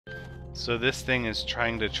So this thing is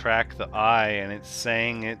trying to track the eye, and it's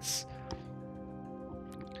saying it's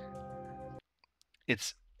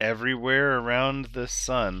everywhere around the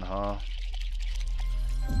sun, huh?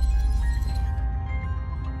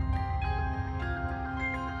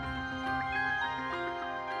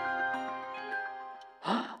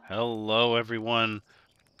 Hello, everyone.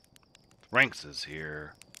 Ranks is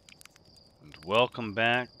here, and welcome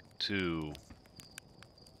back to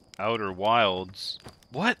Outer Wilds.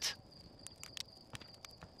 What?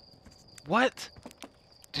 What?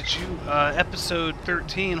 Did you, episode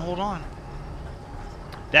 13, hold on.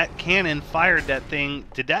 That cannon fired that thing.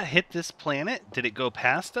 Did that hit this planet? Did it go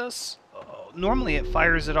past us? Normally it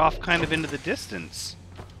fires it off kind of into the distance.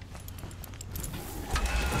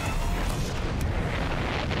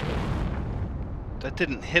 That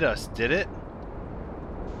didn't hit us, did it?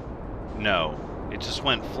 No. It just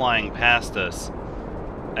went flying past us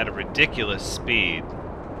at a ridiculous speed.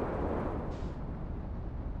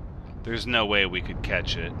 There's no way we could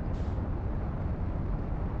catch it.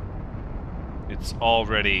 It's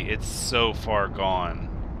so far gone.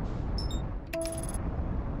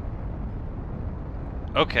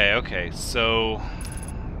 Okay, so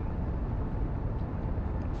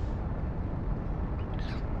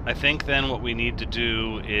I think then what we need to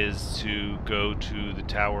do is to go to the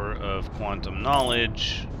Tower of Quantum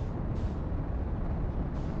Knowledge.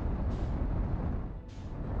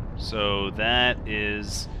 So that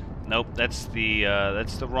is, nope, that's the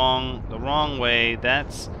wrong way.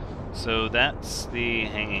 That's the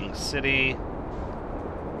Hanging City.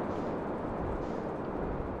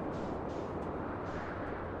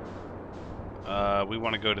 We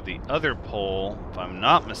want to go to the other pole, if I'm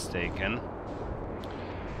not mistaken.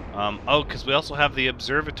 Oh, because we also have the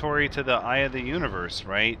observatory to the Eye of the Universe,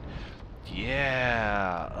 right?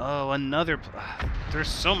 Yeah. Oh, another... There's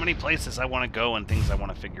so many places I want to go and things I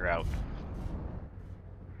want to figure out.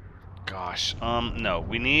 Gosh. No.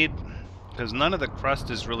 We need... Because none of the crust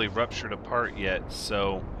is really ruptured apart yet,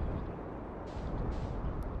 so...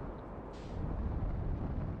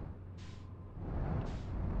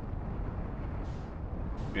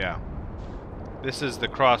 Yeah. This is the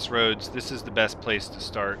crossroads. This is the best place to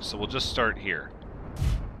start, so we'll just start here.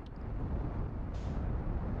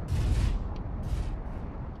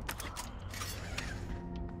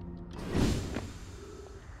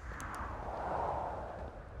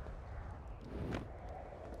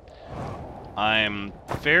 I'm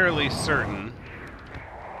fairly certain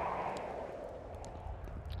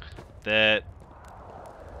that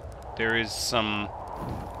there is some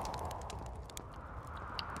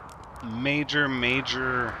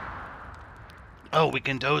major... Oh, we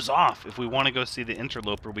can doze off. If we want to go see the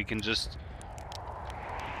interloper, we can just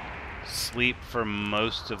sleep for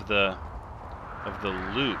most of the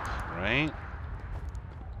loop, right?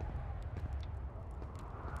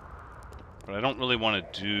 But I don't really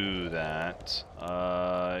want to do that.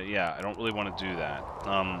 Yeah, I don't really want to do that.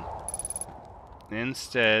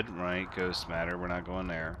 Instead, right, Ghost Matter, we're not going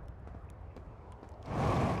there.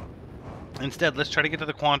 Instead, let's try to get to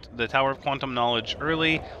the Tower of Quantum Knowledge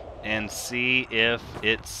early and see if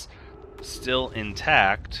it's still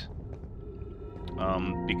intact.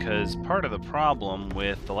 Because part of the problem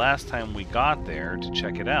with the last time we got there to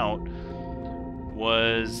check it out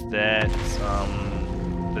was that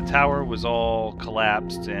the tower was all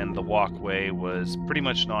collapsed and the walkway was pretty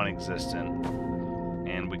much non-existent,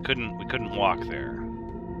 and we couldn't walk there.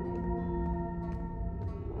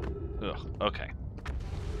 Ugh, okay.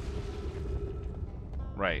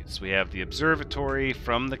 Right, so we have the observatory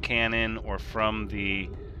from the cannon or from the...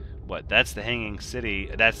 What? That's the Hanging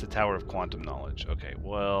City. That's the Tower of Quantum Knowledge. Okay,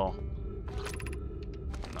 well...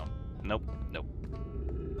 No. Nope.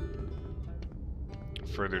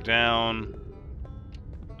 Further down...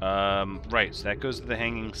 right, so that goes to the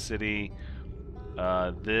Hanging City.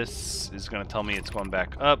 This is going to tell me it's going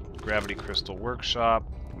back up. Gravity Crystal Workshop.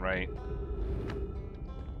 Right.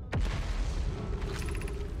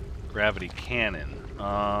 Gravity Cannon.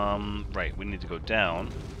 Right, we need to go down.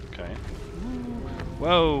 Okay.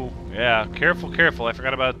 Whoa! Yeah, careful. I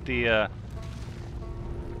forgot about the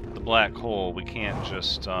black hole. We can't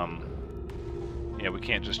just, yeah, we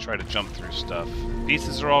can't just try to jump through stuff.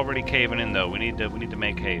 Pieces are already caving in, though. We need to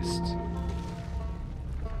make haste.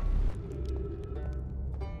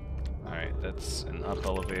 Alright, that's an up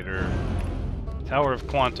elevator. Tower of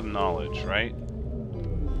Quantum Knowledge, right?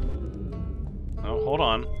 Oh, hold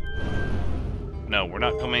on. No, we're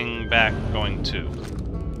not coming back, we're going to.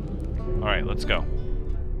 Alright, let's go.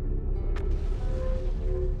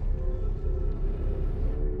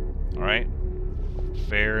 Alright.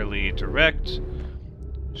 Fairly direct.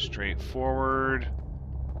 Straightforward.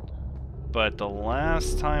 but the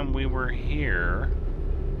last time we were here...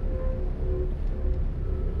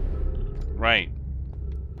 Right.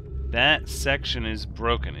 That section is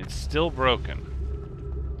broken. It's still broken.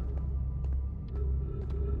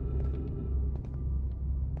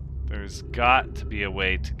 There's got to be a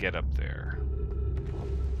way to get up there.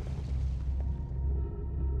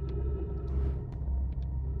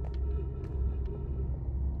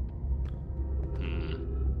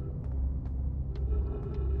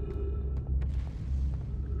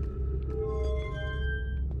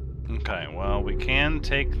 Okay, well, we can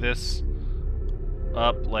take this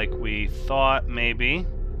up like we thought, maybe.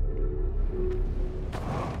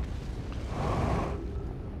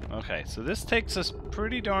 Okay, so this takes us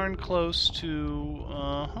pretty darn close to...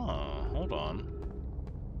 hold on.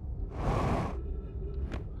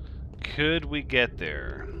 Could we get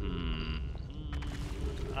there?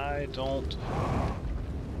 I don't...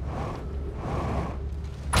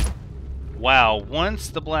 Wow, once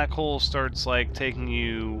the black hole starts, like, taking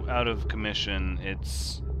you out of commission,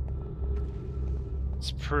 it's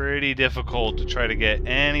pretty difficult to try to get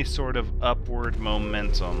any sort of upward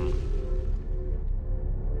momentum.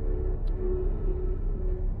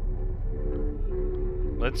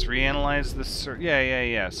 Let's reanalyze this.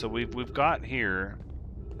 Yeah. So we've got here.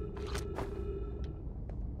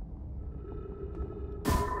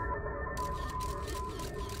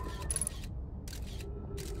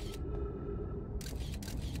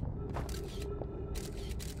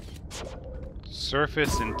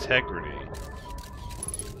 Surface integrity.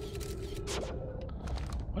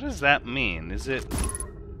 What does that mean? Is it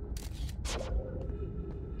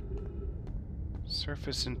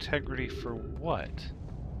surface integrity for what?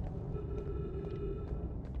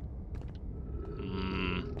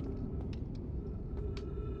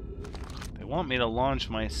 They want me to launch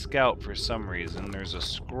my scout for some reason. There's a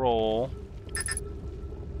scroll.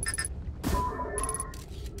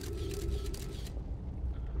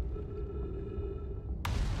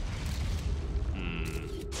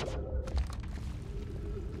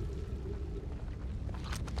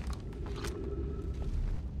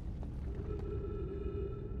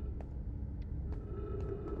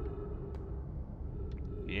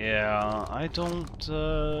 Yeah, I don't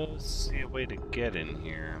see a way to get in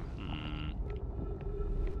here.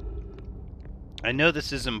 I know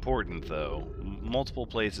this is important, though. Multiple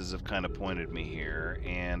places have kind of pointed me here,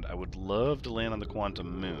 and I would love to land on the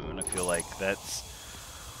quantum moon. I feel like that's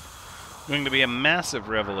going to be a massive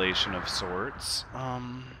revelation of sorts.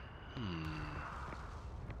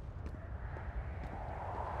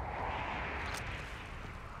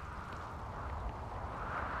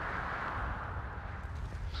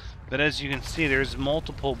 But as you can see, there's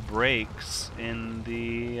multiple breaks in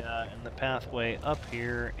the pathway up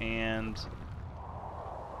here, and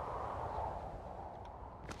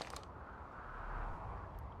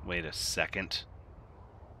wait a second.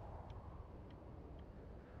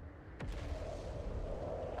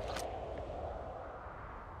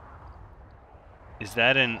 Is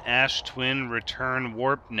that an Ash Twin return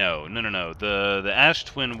warp? No. The Ash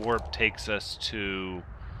Twin warp takes us to...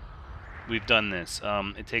 We've done this.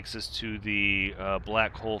 It takes us to the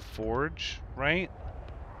Black Hole Forge, right?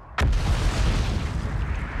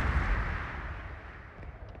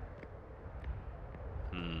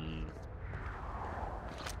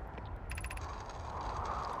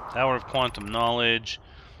 Tower of Quantum Knowledge.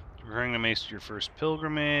 Preparing to make your first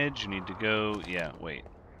pilgrimage. You need to go... Yeah, wait.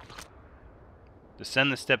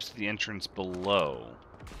 Descend the steps to the entrance below.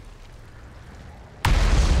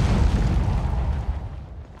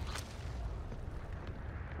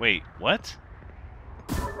 Wait, what?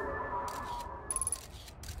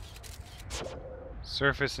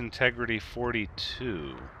 Surface integrity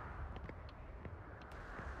 42.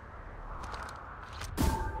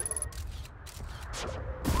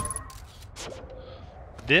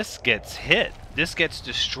 This gets hit. This gets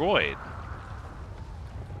destroyed.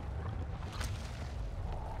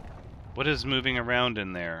 What is moving around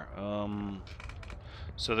in there?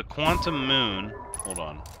 So the quantum moon... Hold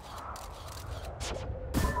on.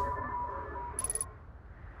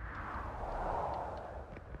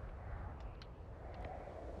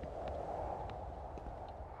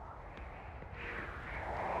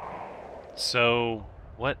 So,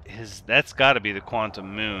 what is... That's got to be the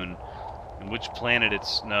quantum moon. And which planet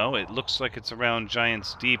it's... No, it looks like it's around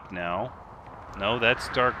Giant's Deep now. No, that's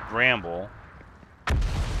Dark Bramble.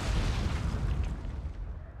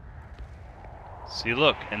 See,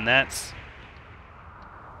 look, and that's...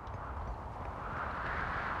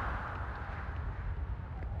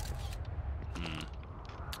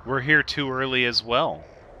 We're here too early as well.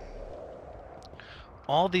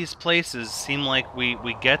 all these places seem like we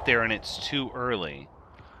get there and it's too early.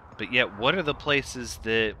 But yet, what are the places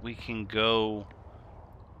that we can go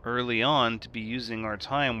early on to be using our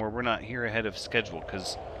time where we're not here ahead of schedule?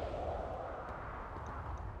 Because...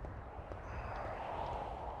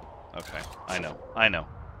 Okay, I know.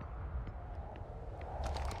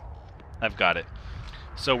 I've got it.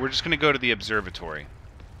 So we're just going to go to the observatory.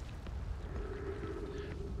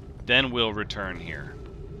 Then we'll return here.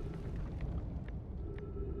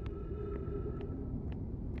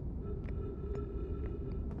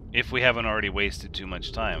 If we haven't already wasted too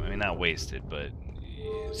much time. I mean, not wasted, but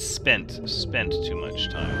spent too much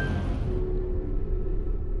time.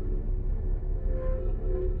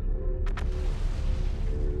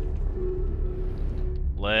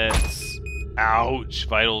 Let's... Ouch!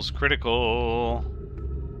 Vitals critical.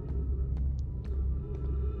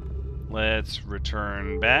 Let's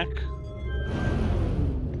return back.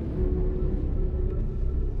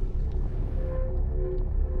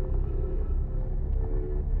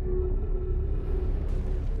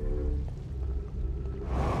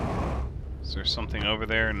 Is there something over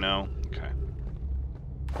there? No? Okay.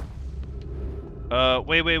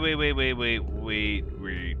 Wait.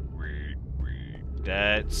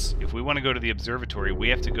 That's... If we want to go to the observatory, we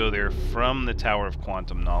have to go there from the Tower of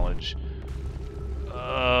Quantum Knowledge.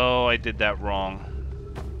 Oh, I did that wrong.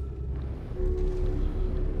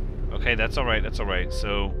 Okay, that's alright.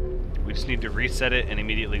 So, we just need to reset it and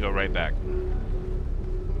immediately go right back.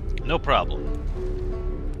 No problem.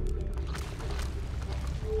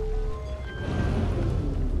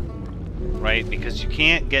 Right, because you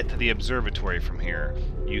can't get to the observatory from here.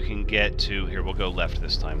 You can get to... Here, we'll go left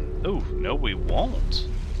this time. Ooh, no we won't.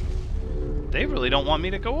 They really don't want me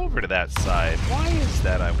to go over to that side. Why is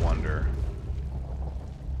that, I wonder?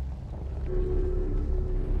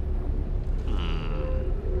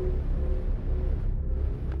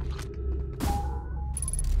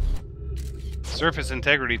 Surface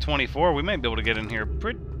integrity 24. We might be able to get in here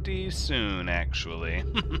pretty soon, actually.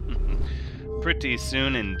 Pretty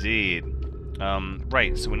soon indeed.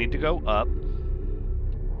 Right, so we need to go up.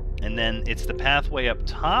 And then it's the pathway up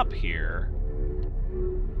top here.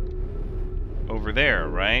 Over there,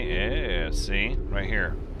 right? Yeah, see? Right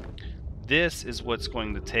here. This is what's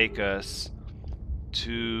going to take us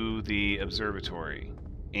to the observatory.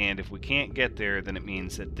 And if we can't get there, then it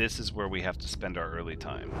means that this is where we have to spend our early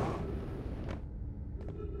time.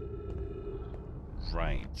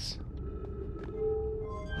 Right.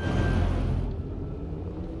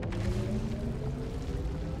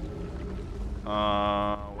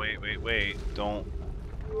 Wait. Don't...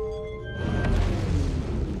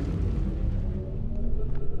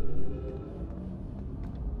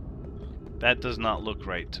 That does not look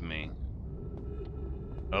right to me.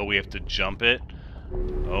 Oh, we have to jump it?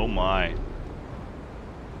 Oh my.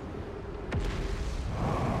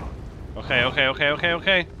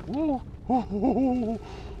 Okay. Woo!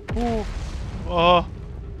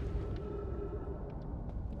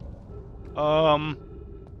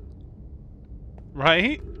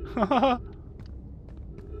 Right?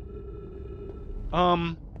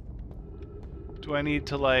 Do I need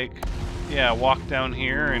to, like, yeah, walk down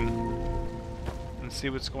here and see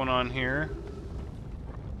what's going on here?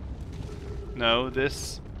 No,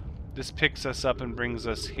 this picks us up and brings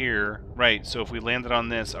us here. Right, so if we landed on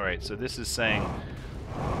this, alright, so this is saying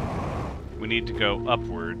we need to go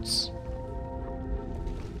upwards.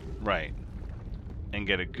 Right. And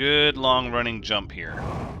get a good long running jump here.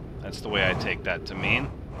 That's the way I take that to mean.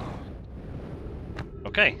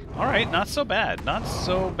 Okay, alright, not so bad. Not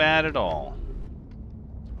so bad at all.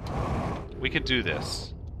 We could do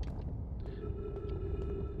this.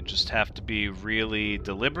 We just have to be really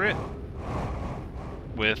deliberate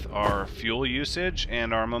with our fuel usage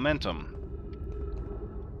and our momentum.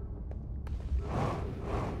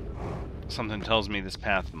 Something tells me this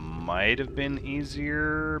path might have been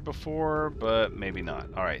easier before, but maybe not.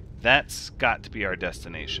 Alright, that's got to be our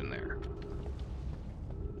destination there.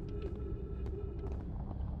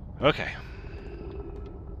 Okay.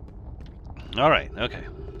 Alright, okay.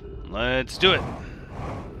 Let's do it.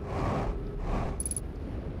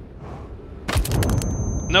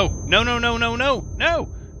 No! No!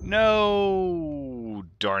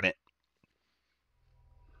 Darn it.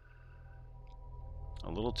 A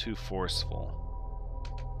little too forceful.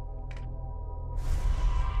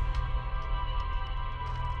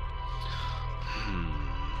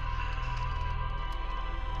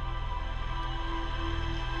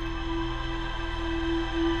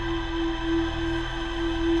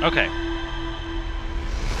 Okay.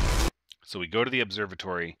 So we go to the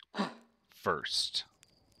observatory first.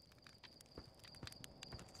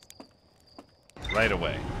 right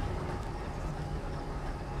away.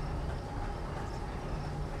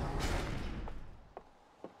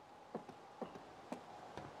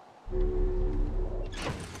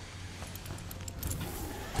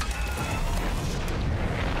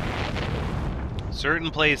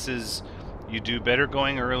 Certain places you do better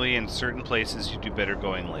going early, and certain places you do better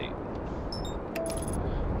going late.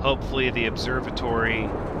 Hopefully the observatory...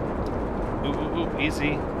 Ooh, ooh, ooh,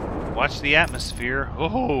 easy. Watch the atmosphere.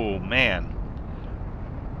 Oh, man.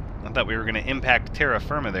 I thought we were going to impact terra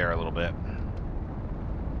firma there a little bit.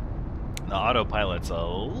 The autopilot's a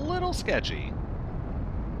little sketchy.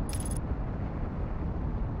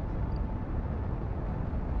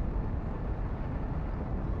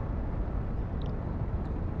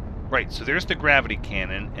 Right, so there's the gravity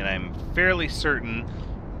cannon, and I'm fairly certain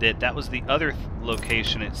that that was the other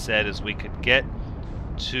location it said is we could get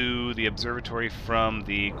to the observatory from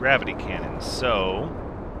the gravity cannon. So...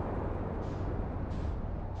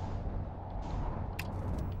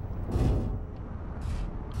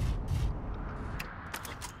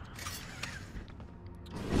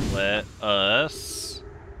 let us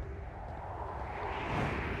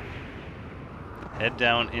head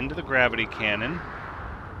down into the gravity cannon.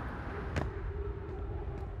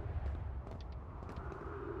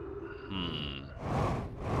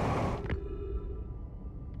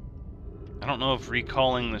 I don't know if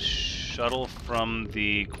recalling the shuttle from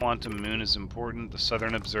the quantum moon is important. The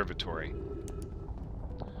Southern Observatory.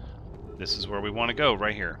 This is where we want to go,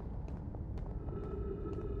 right here.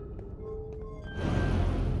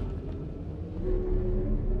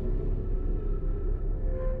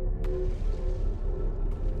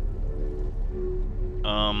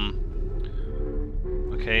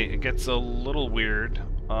 Okay, it gets a little weird.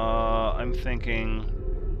 I'm thinking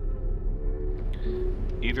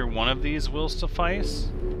either one of these will suffice.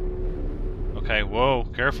 Okay, whoa,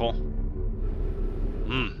 careful.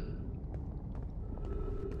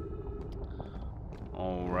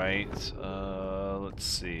 Alright, let's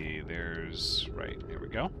see. There's... right, here we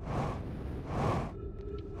go.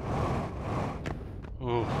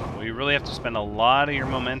 Ooh, well, you really have to spend a lot of your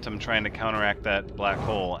momentum trying to counteract that black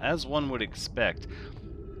hole, as one would expect.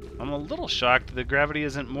 I'm a little shocked that gravity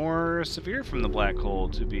isn't more severe from the black hole,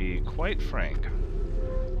 to be quite frank.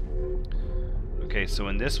 Okay, so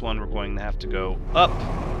in this one, we're going to have to go up.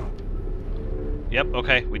 Yep,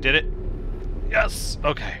 okay, we did it. Yes!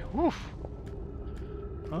 Okay, whew.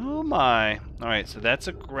 Oh my. Alright, so that's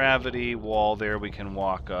a gravity wall there we can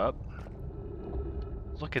walk up.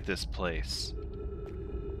 Look at this place.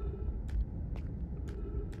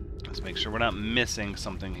 Let's make sure we're not missing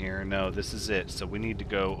something here. No, this is it. So we need to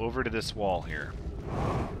go over to this wall here.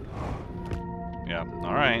 Yeah,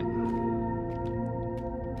 alright.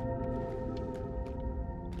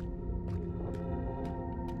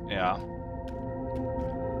 Yeah.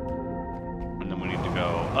 And then we need to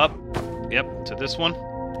go up. Yep, to this one.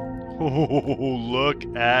 Oh, look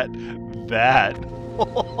at that.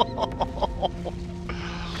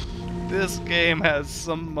 This game has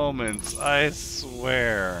some moments, I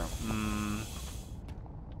swear.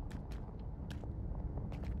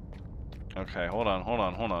 Okay, hold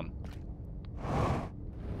on.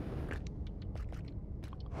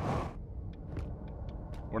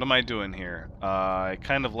 What am I doing here? I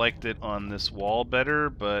kind of liked it on this wall better,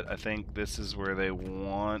 but I think this is where they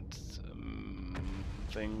want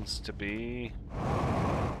things to be.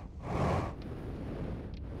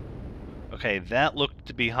 Okay, that looked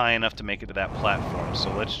to be high enough to make it to that platform,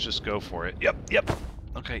 so let's just go for it. Yep.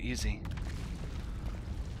 Okay, easy.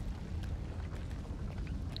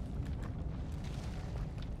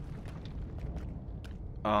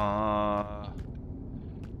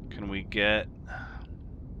 Can we get...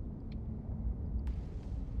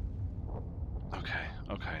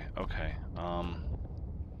 Okay.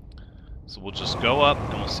 So we'll just go up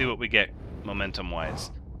and we'll see what we get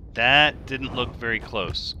momentum-wise. That didn't look very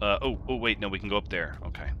close. Oh, wait, no, we can go up there.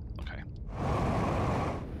 Okay.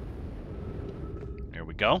 There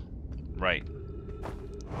we go. Right.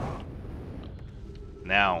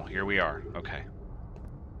 Now, here we are. Okay.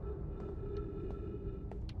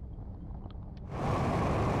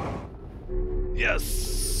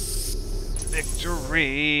 Yes!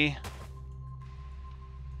 Victory!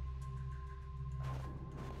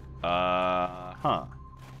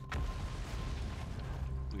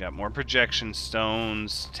 We got more projection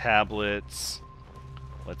stones, tablets.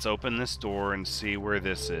 Let's open this door and see where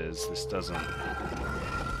this is. This doesn't...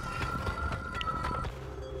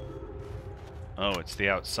 Oh, it's the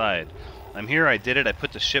outside. I'm here, I did it, I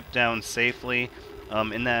put the ship down safely.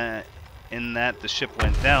 In that in that the ship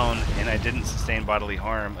went down and I didn't sustain bodily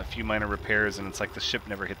harm, a few minor repairs, and it's like the ship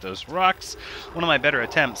never hit those rocks. One of my better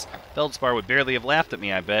attempts. Feldspar would barely have laughed at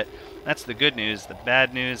me, I bet. That's the good news. The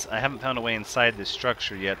bad news, I haven't found a way inside this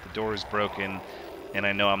structure yet. The door is broken, and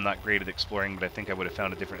I know I'm not great at exploring, but I think I would have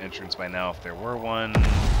found a different entrance by now if there were one.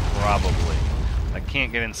 Probably. I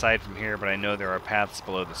can't get inside from here, but I know there are paths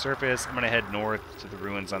below the surface. I'm going to head north to the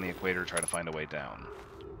ruins on the equator, try to find a way down.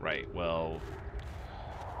 Right, well...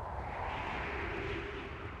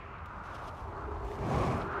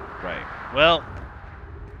 Right. Well,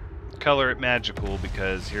 color it magical,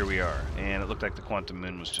 because here we are. And it looked like the quantum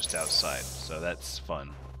moon was just outside, so that's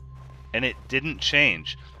fun. And it didn't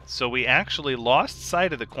change. So we actually lost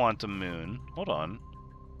sight of the quantum moon. Hold on.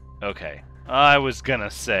 Okay. I was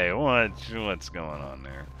gonna say, what's going on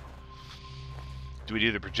there? Do we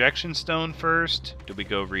do the projection stone first? Do we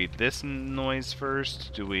go read this noise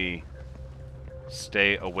first? Do we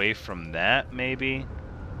stay away from that, maybe?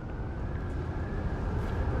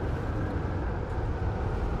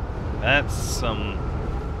 That's some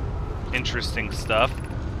interesting stuff.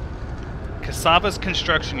 Cassava's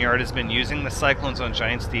construction yard has been using the cyclones on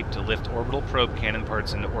Giant's Deep to lift orbital probe cannon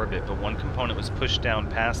parts into orbit, but one component was pushed down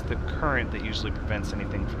past the current that usually prevents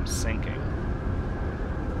anything from sinking.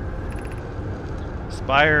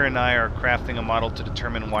 Spire and I are crafting a model to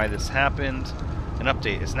determine why this happened. An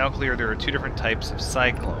update. It's now clear there are two different types of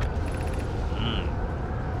cyclone.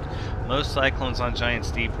 Most cyclones on Giant's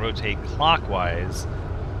Deep rotate clockwise.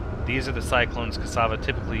 These are the cyclones Cassava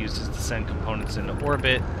typically uses to send components into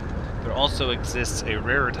orbit. There also exists a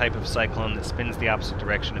rarer type of cyclone that spins the opposite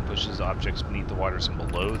direction and pushes objects beneath the waters and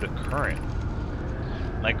below the current.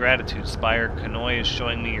 My gratitude, Spire. Kanoi is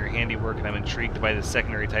showing me your handiwork, and I'm intrigued by the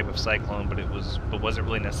secondary type of cyclone, but was it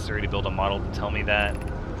really necessary to build a model to tell me that?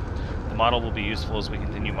 The model will be useful as we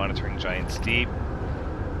continue monitoring Giant's Deep,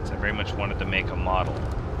 so I very much wanted to make a model.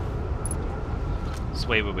 So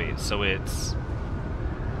wait. So it's...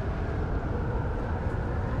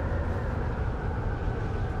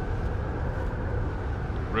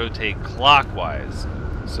 rotate clockwise.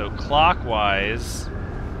 So clockwise,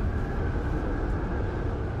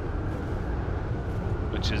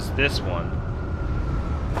 which is this one,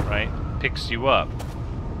 right, picks you up.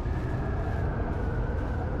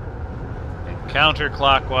 And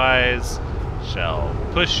counterclockwise shall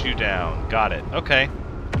push you down. Got it. Okay.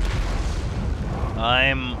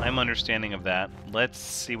 I'm understanding of that. Let's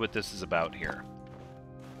see what this is about here.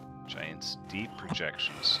 Giant's Deep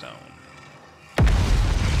projection stone.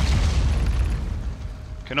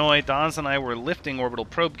 Kanoi, Dons and I were lifting orbital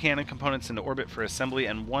probe cannon components into orbit for assembly,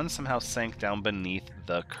 and one somehow sank down beneath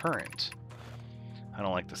the current. I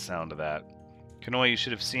don't like the sound of that. Kanoi, you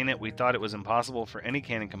should have seen it. We thought it was impossible for any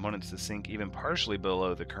cannon components to sink even partially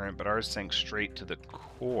below the current, but ours sank straight to the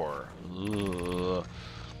core. Ugh.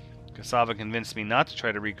 Cassava convinced me not to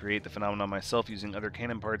try to recreate the phenomenon myself using other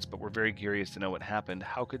cannon parts, but we're very curious to know what happened.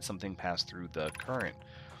 How could something pass through the current?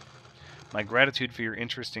 My gratitude for your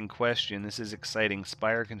interesting question. This is exciting.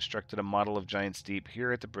 Spire constructed a model of Giant's Deep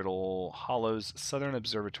here at the Brittle Hollows Southern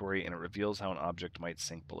Observatory, and it reveals how an object might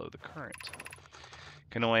sink below the current.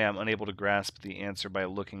 Kanoi, I'm unable to grasp the answer by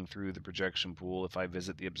looking through the projection pool. If I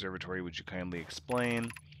visit the observatory, would you kindly explain?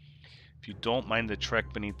 If you don't mind the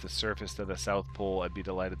trek beneath the surface to the South Pole, I'd be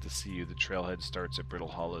delighted to see you. The trailhead starts at Brittle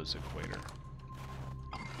Hollows equator.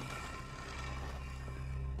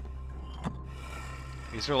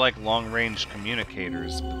 These are like long-range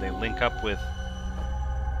communicators, but they link up with...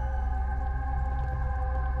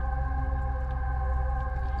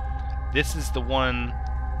 This is the one...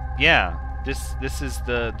 Yeah, this is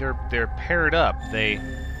the... They're paired up.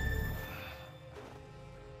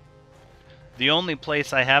 The only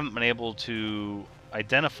place I haven't been able to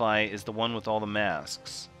identify is the one with all the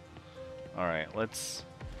masks. Alright, let's...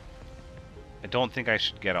 I don't think I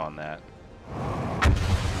should get on that.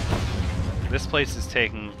 This place is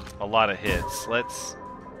taking a lot of hits. Let's...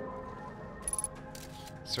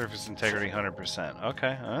 Surface integrity 100%.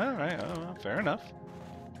 Okay, alright, fair enough.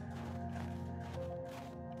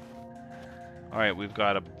 Alright, we've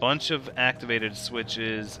got a bunch of activated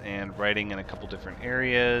switches and writing in a couple different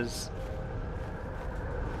areas.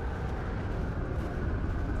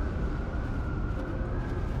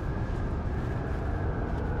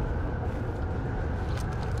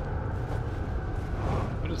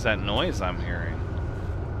 What is that noise I'm hearing?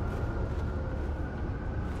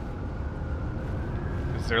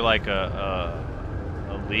 Is there like a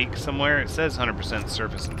leak somewhere? It says 100%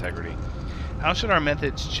 surface integrity. How should our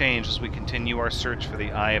methods change as we continue our search for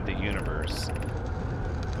the eye of the universe?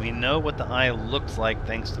 We know what the eye looks like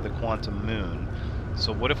thanks to the quantum moon,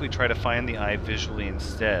 So what if we try to find the eye visually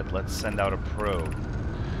instead? Let's send out a probe.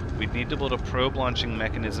 We'd need to build a probe launching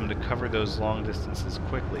mechanism to cover those long distances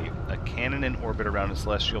quickly. A cannon in orbit around a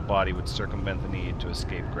celestial body would circumvent the need to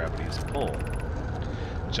escape gravity's pull.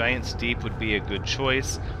 Giant's Deep would be a good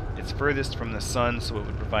choice. It's furthest from the sun, so it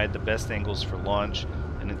would provide the best angles for launch,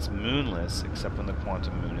 and it's moonless except when the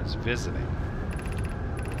quantum moon is visiting.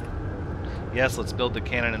 Yes, let's build the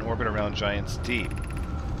cannon in orbit around Giant's Deep.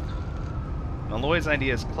 Malloy's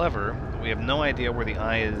idea is clever, but we have no idea where the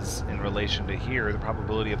eye is in relation to here. The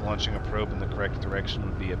probability of launching a probe in the correct direction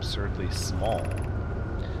would be absurdly small.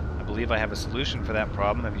 I believe I have a solution for that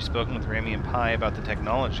problem. Have you spoken with Rami and Pi about the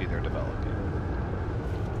technology they're developing?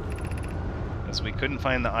 As we couldn't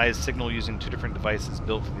find the eye's signal using two different devices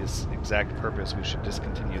built for this exact purpose, we should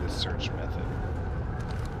discontinue the search method.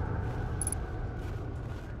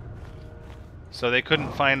 So they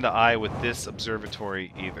couldn't find the eye with this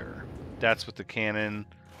observatory either. That's what the cannon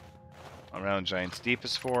around Giant's Deep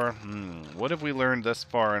is for. What have we learned thus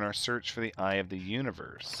far in our search for the eye of the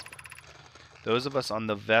universe? Those of us on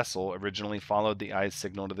the vessel originally followed the eye's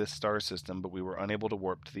signal to this star system, but we were unable to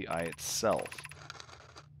warp to the eye itself.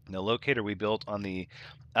 The locator we built on the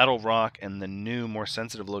Addle Rock and the new, more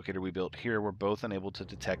sensitive locator we built here were both unable to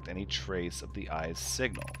detect any trace of the eye's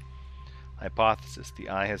signal. Hypothesis: the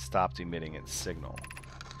eye has stopped emitting its signal.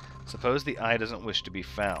 Suppose the eye doesn't wish to be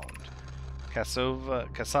found.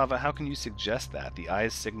 Cassava, how can you suggest that? The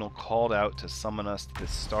eye's signal called out to summon us to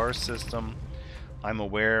this star system. I'm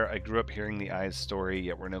aware, I grew up hearing the eye's story,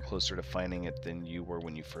 yet we're no closer to finding it than you were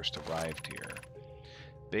when you first arrived here.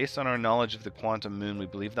 Based on our knowledge of the quantum moon, we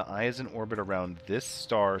believe the eye is in orbit around this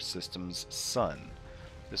star system's sun.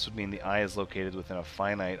 This would mean the eye is located within a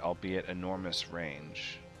finite, albeit enormous,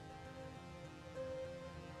 range.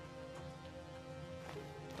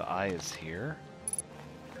 The eye is here?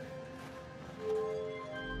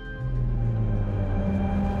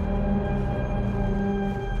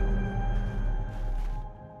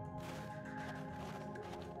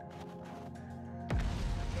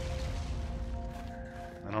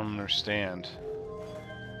 I don't understand.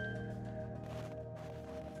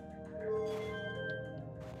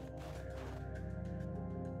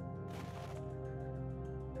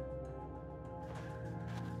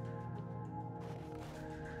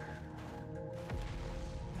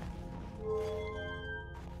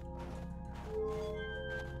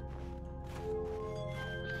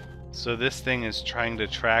 So this thing is trying to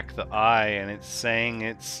track the eye, and it's saying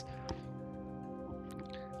it's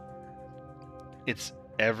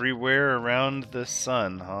everywhere around the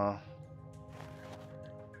sun, huh?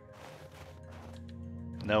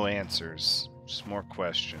 No answers, just more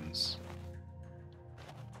questions.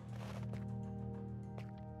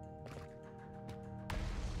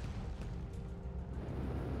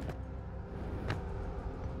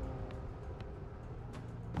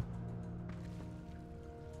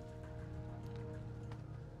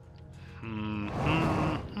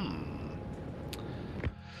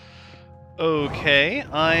 Okay,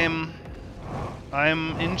 I'm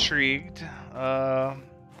intrigued. But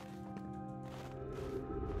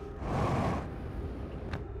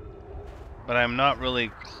I'm not really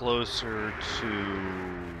closer to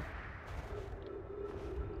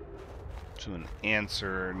an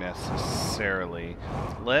answer necessarily.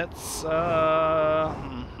 Let's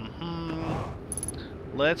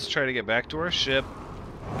let's try to get back to our ship.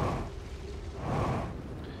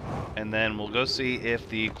 And then we'll go see if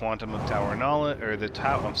the quantum of tower knowledge, or the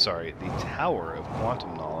Tower of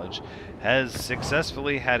Quantum Knowledge has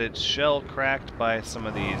successfully had its shell cracked by some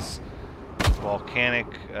of these volcanic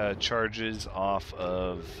charges off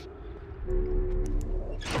of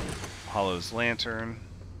Hollow's lantern.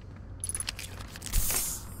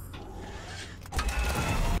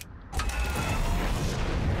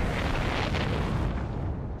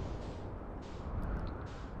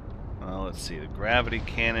 Let's see, the gravity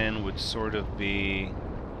cannon would sort of be...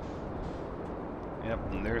 Yep,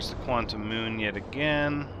 and there's the quantum moon yet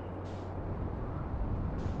again.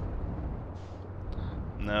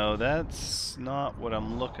 No, that's not what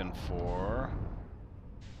I'm looking for.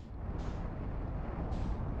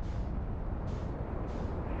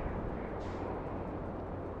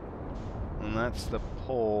 And that's the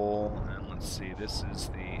pole, and let's see, this is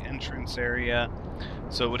the entrance area.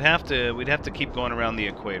 So we'd have to keep going around the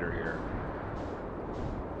equator here.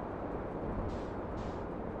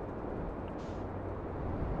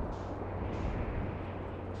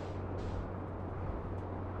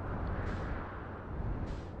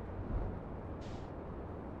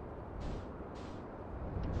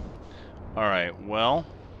 Alright, well...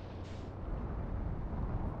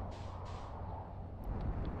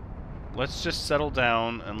 Let's just settle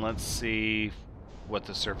down and let's see what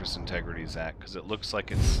the surface integrity is at, because it looks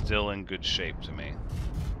like it's still in good shape to me.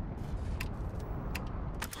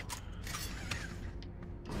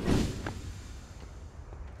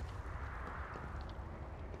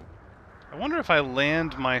 I wonder if I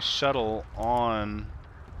land my shuttle on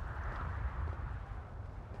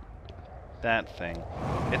that thing.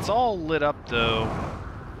 It's all lit up though,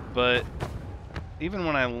 but even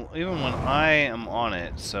when I am on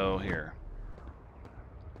it, so here.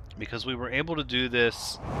 Because we were able to do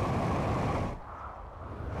this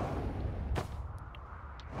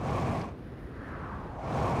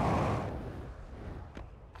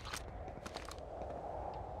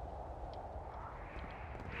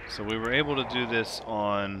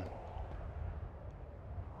on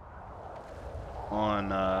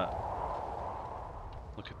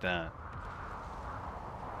look at that.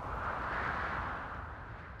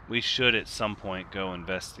 We should at some point go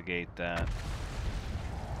investigate that.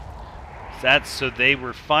 That's so they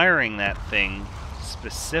were firing that thing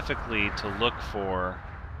specifically to look for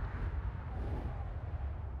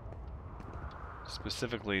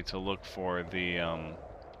the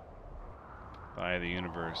Eye of the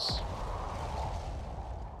Universe.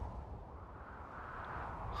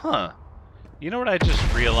 Huh. You know what I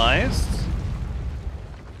just realized?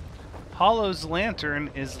 Hollow's lantern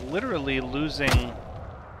is literally losing...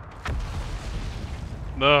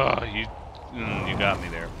 Ugh, you got me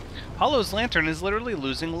there. Hollow's lantern is literally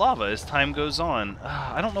losing lava as time goes on.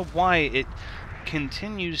 I don't know why it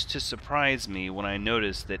continues to surprise me when I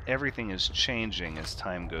notice that everything is changing as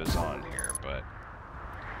time goes on here, but...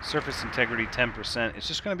 Surface integrity 10%. It's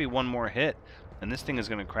just going to be one more hit, and this thing is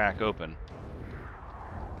going to crack open.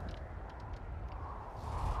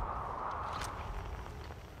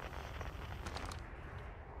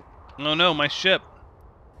 Oh no, my ship!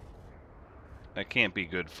 That can't be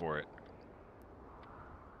good for it.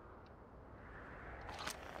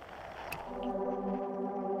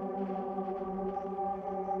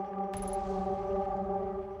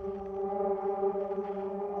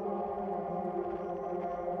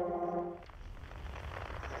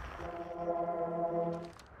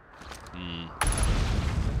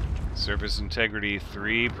 Surface integrity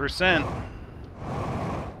 3%.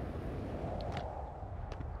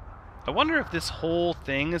 I wonder if this whole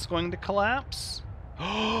thing is going to collapse.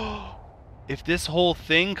 If this whole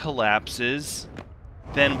thing collapses,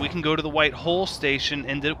 then we can go to the white hole station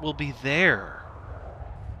and it will be there.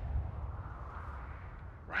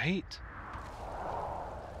 Right?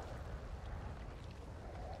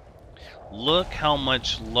 Look how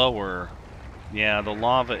much lower, yeah, the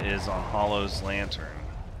lava is on Hollow's lantern.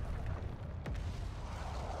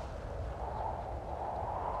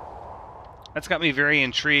 That's got me very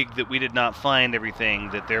intrigued that we did not find everything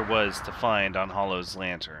that there was to find on Hollow's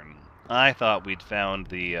lantern. I thought we'd found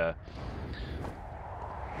the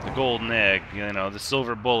golden egg, you know, the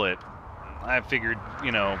silver bullet. I figured,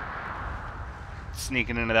 you know,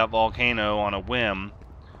 sneaking into that volcano on a whim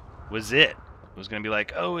was it. It was going to be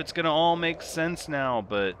like, oh, it's going to all make sense now,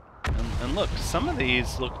 but... And look, some of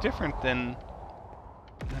these look different than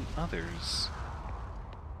others.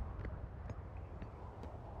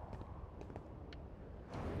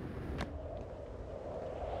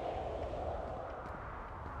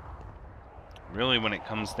 Really, when it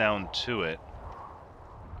comes down to it,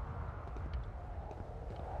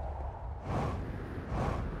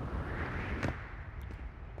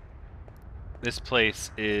 this place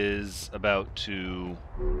is about to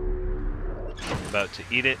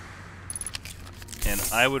eat it, and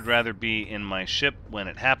I would rather be in my ship when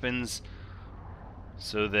it happens,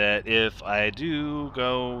 so that if I do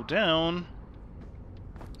go down,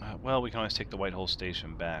 well, we can always take the White Hole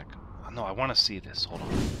Station back. No, I want to see this. Hold on.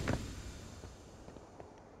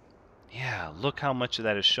 Yeah, look how much of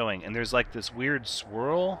that is showing. And there's like this weird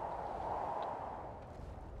swirl.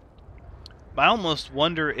 I almost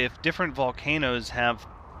wonder if different volcanoes have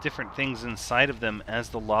different things inside of them as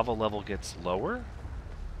the lava level gets lower.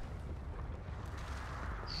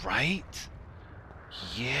 Right?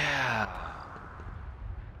 Yeah.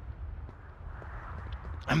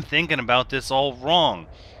 I'm thinking about this all wrong.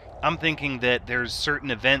 I'm thinking that there's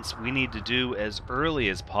certain events we need to do as early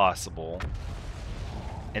as possible,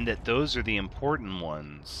 and that those are the important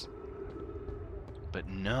ones. But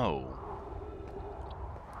no.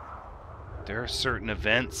 There are certain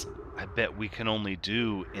events I bet we can only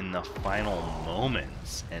do in the final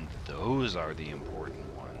moments, and those are the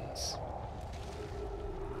important ones.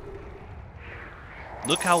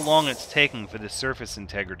 Look how long it's taking for the surface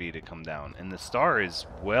integrity to come down, and the star is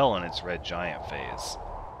well in its red giant phase.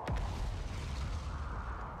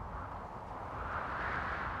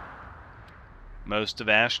 Most of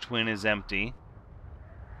Ash Twin is empty.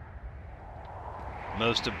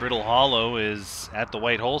 Most of Brittle Hollow is at the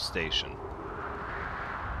White Hole Station.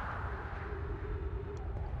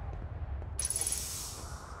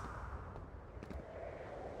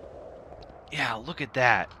 Yeah, look at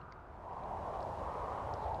that.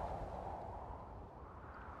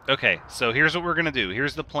 Okay, so here's what we're going to do.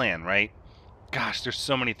 Here's the plan, right? Gosh, there's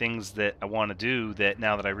so many things that I want to do that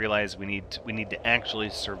now that I realize we need to actually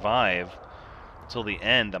survive till the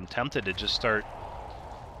end, I'm tempted to just start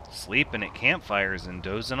sleeping at campfires and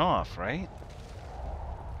dozing off, right?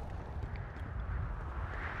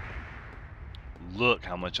 Look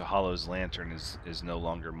how much a Hollow's lantern is no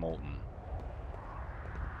longer molten.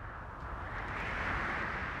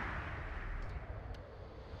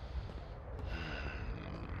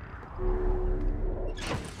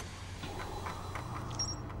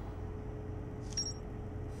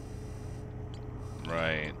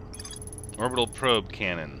 Right. Orbital probe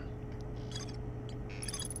cannon.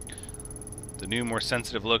 The new, more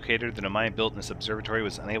sensitive locator that Nomai built in this observatory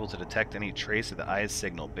was unable to detect any trace of the eye's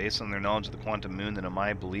signal. Based on their knowledge of the quantum moon, the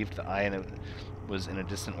Nomai believed the eye was in a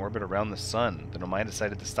distant orbit around the sun. The Nomai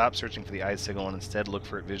decided to stop searching for the eye's signal and instead look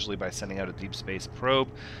for it visually by sending out a deep space probe.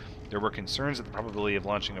 There were concerns that the probability of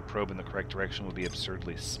launching a probe in the correct direction would be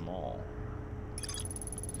absurdly small.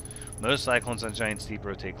 Most cyclones on giant steep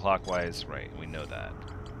rotate clockwise. Right, we know that.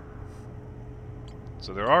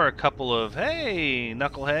 So there are a couple of, hey,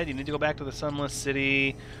 Knucklehead, you need to go back to the Sunless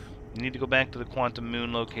City, you need to go back to the Quantum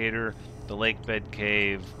Moon Locator, the Lake Bed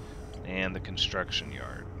Cave, and the Construction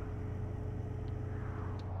Yard.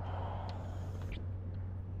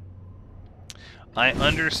 I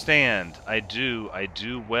understand. I do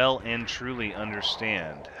well and truly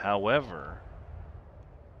understand. However,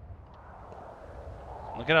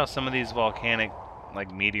 look at how some of these volcanic,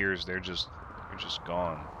 like, meteors, they're just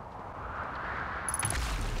gone.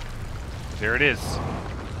 There it is.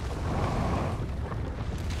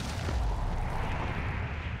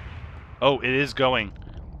 Oh, it is going.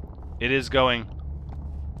 It is going.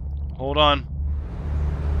 Hold on.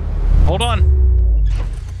 Hold on.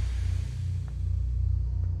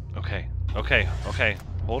 Okay. Okay. Okay.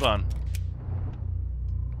 Hold on.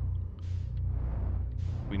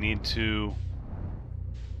 We need to...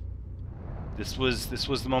 This was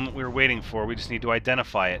the moment we were waiting for. We just need to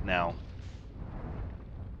identify it now.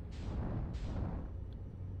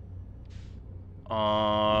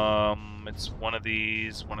 It's one of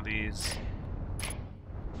these.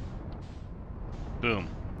 Boom.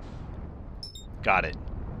 Got it.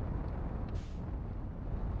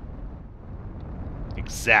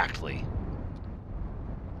 Exactly.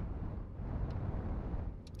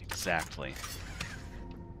 Exactly.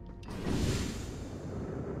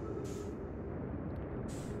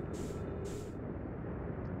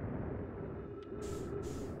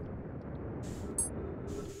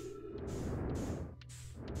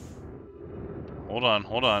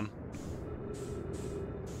 Hold on.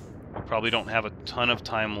 We probably don't have a ton of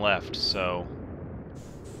time left, so...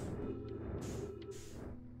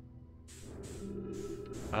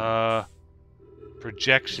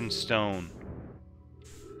 Projection stone.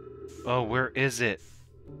 Oh, where is it?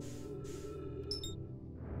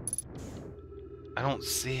 I don't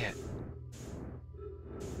see it.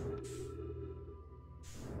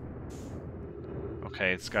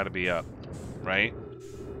 Okay, it's gotta be up, right?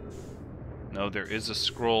 No, there is a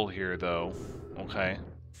scroll here, though. Okay.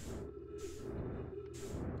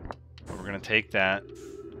 We're gonna take that.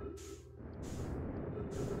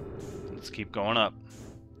 Let's keep going up.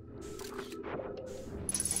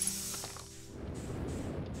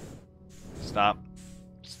 Stop.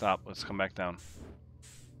 Stop. Let's come back down.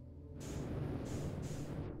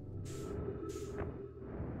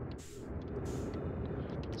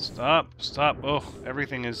 Stop. Stop. Oh,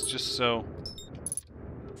 everything is just so...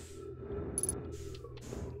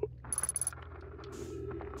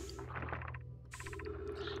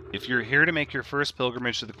 If you're here to make your first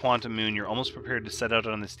pilgrimage to the Quantum Moon, you're almost prepared to set out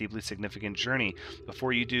on this deeply significant journey.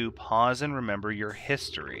 Before you do, pause and remember your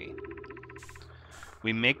history.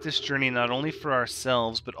 We make this journey not only for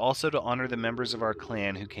ourselves, but also to honor the members of our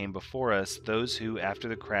clan who came before us, those who, after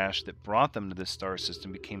the crash that brought them to this star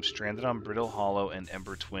system, became stranded on Brittle Hollow and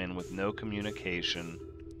Ember Twin with no communication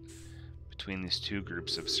between these two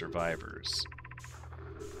groups of survivors.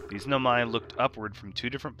 These Nomai looked upward from two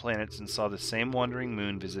different planets and saw the same wandering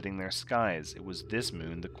moon visiting their skies. It was this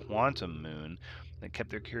moon, the Quantum Moon, that kept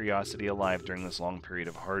their curiosity alive during this long period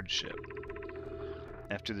of hardship.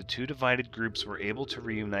 After the two divided groups were able to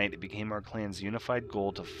reunite, it became our clan's unified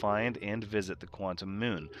goal to find and visit the Quantum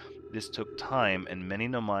Moon. This took time, and many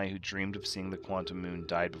Nomai who dreamed of seeing the quantum moon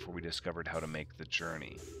died before we discovered how to make the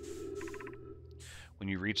journey. When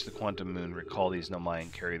you reach the quantum moon, recall these Nomai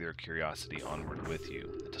and carry their curiosity onward with you.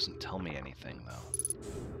 It doesn't tell me anything, though.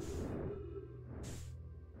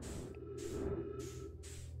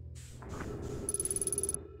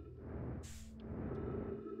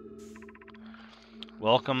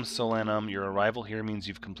 Welcome, Solanum. Your arrival here means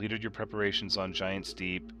you've completed your preparations on Giant's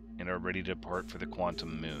Deep and are ready to depart for the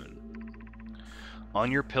quantum moon. On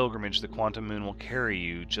your pilgrimage, the quantum moon will carry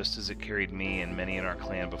you, just as it carried me and many in our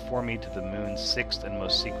clan before me, to the moon's 6th and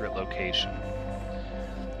most secret location.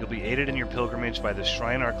 You'll be aided in your pilgrimage by the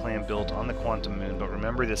shrine our clan built on the quantum moon, but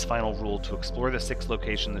remember this final rule: to explore the 6th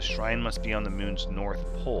location, the shrine must be on the moon's north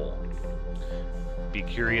pole. Be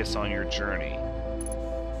curious on your journey.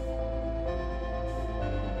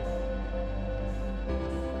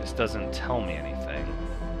 This doesn't tell me anything.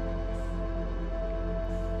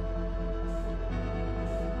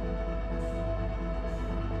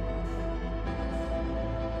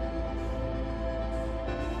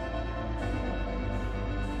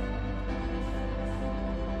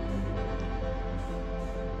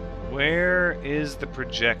 Where is the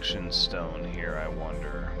projection stone here, I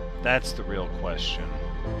wonder? That's the real question.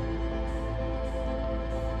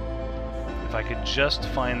 If I could just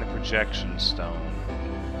find the projection stone,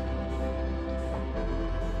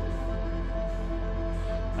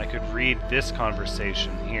 I could read this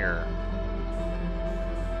conversation here.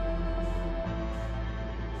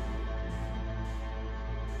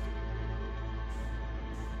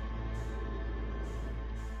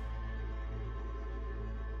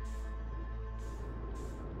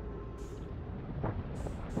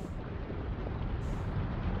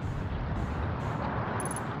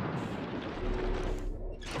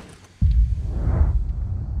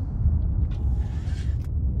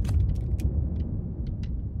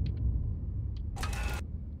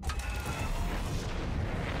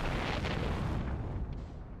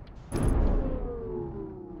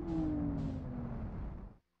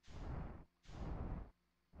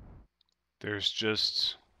 There's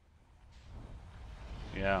just...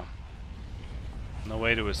 yeah. No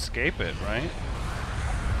way to escape it, right?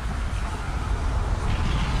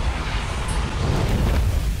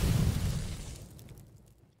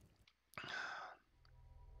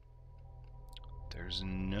 There's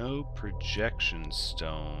no projection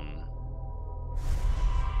stone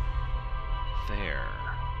there.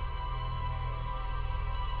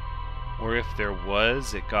 Or if there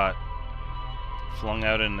was, it got flung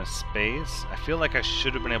out into space. I feel like I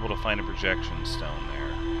should have been able to find a projection stone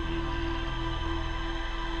there.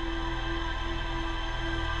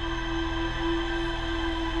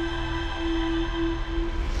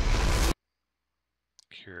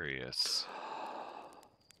 Curious.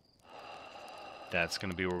 That's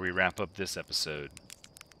going to be where we wrap up this episode.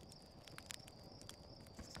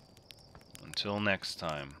 Until next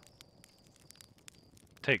time,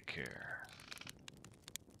 take care.